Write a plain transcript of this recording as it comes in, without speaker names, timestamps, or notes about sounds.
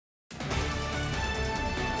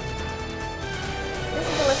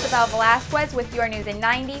Velasquez with your news in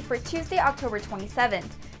 90 for Tuesday, October 27th.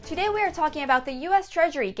 Today we are talking about the U.S.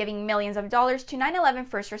 Treasury giving millions of dollars to 9/11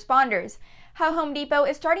 first responders, how Home Depot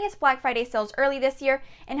is starting its Black Friday sales early this year,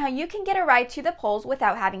 and how you can get a ride to the polls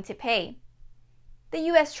without having to pay. The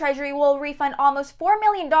U.S. Treasury will refund almost $4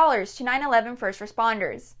 million to 9/11 first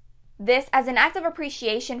responders. This as an act of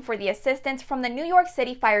appreciation for the assistance from the New York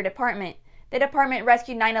City Fire Department. The department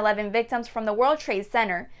rescued 9/11 victims from the World Trade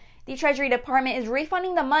Center. The Treasury Department is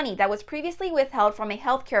refunding the money that was previously withheld from a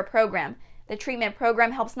healthcare program. The treatment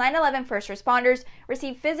program helps 9/11 first responders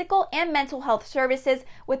receive physical and mental health services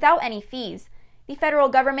without any fees. The federal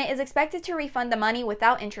government is expected to refund the money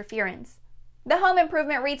without interference. The home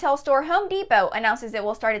improvement retail store Home Depot announces it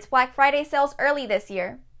will start its Black Friday sales early this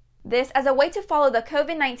year. This as a way to follow the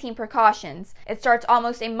COVID-19 precautions. It starts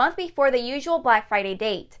almost a month before the usual Black Friday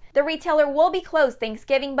date. The retailer will be closed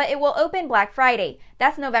Thanksgiving, but it will open Black Friday.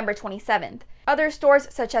 That's November 27th. Other stores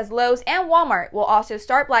such as Lowe's and Walmart will also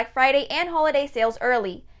start Black Friday and holiday sales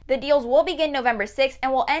early. The deals will begin November 6th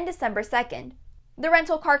and will end December 2nd. The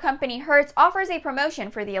rental car company Hertz offers a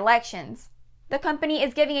promotion for the elections. The company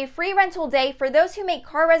is giving a free rental day for those who make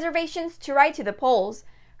car reservations to ride to the polls.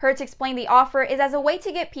 Hertz explained the offer is as a way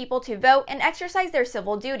to get people to vote and exercise their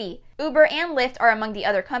civil duty. Uber and Lyft are among the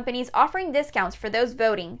other companies offering discounts for those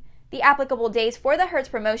voting. The applicable days for the Hertz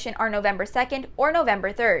promotion are November 2nd or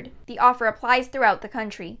November 3rd. The offer applies throughout the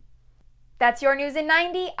country. That's your news in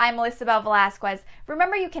 90. I'm Melissa Velasquez.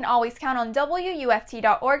 Remember, you can always count on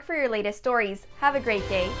WUFT.org for your latest stories. Have a great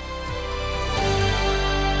day.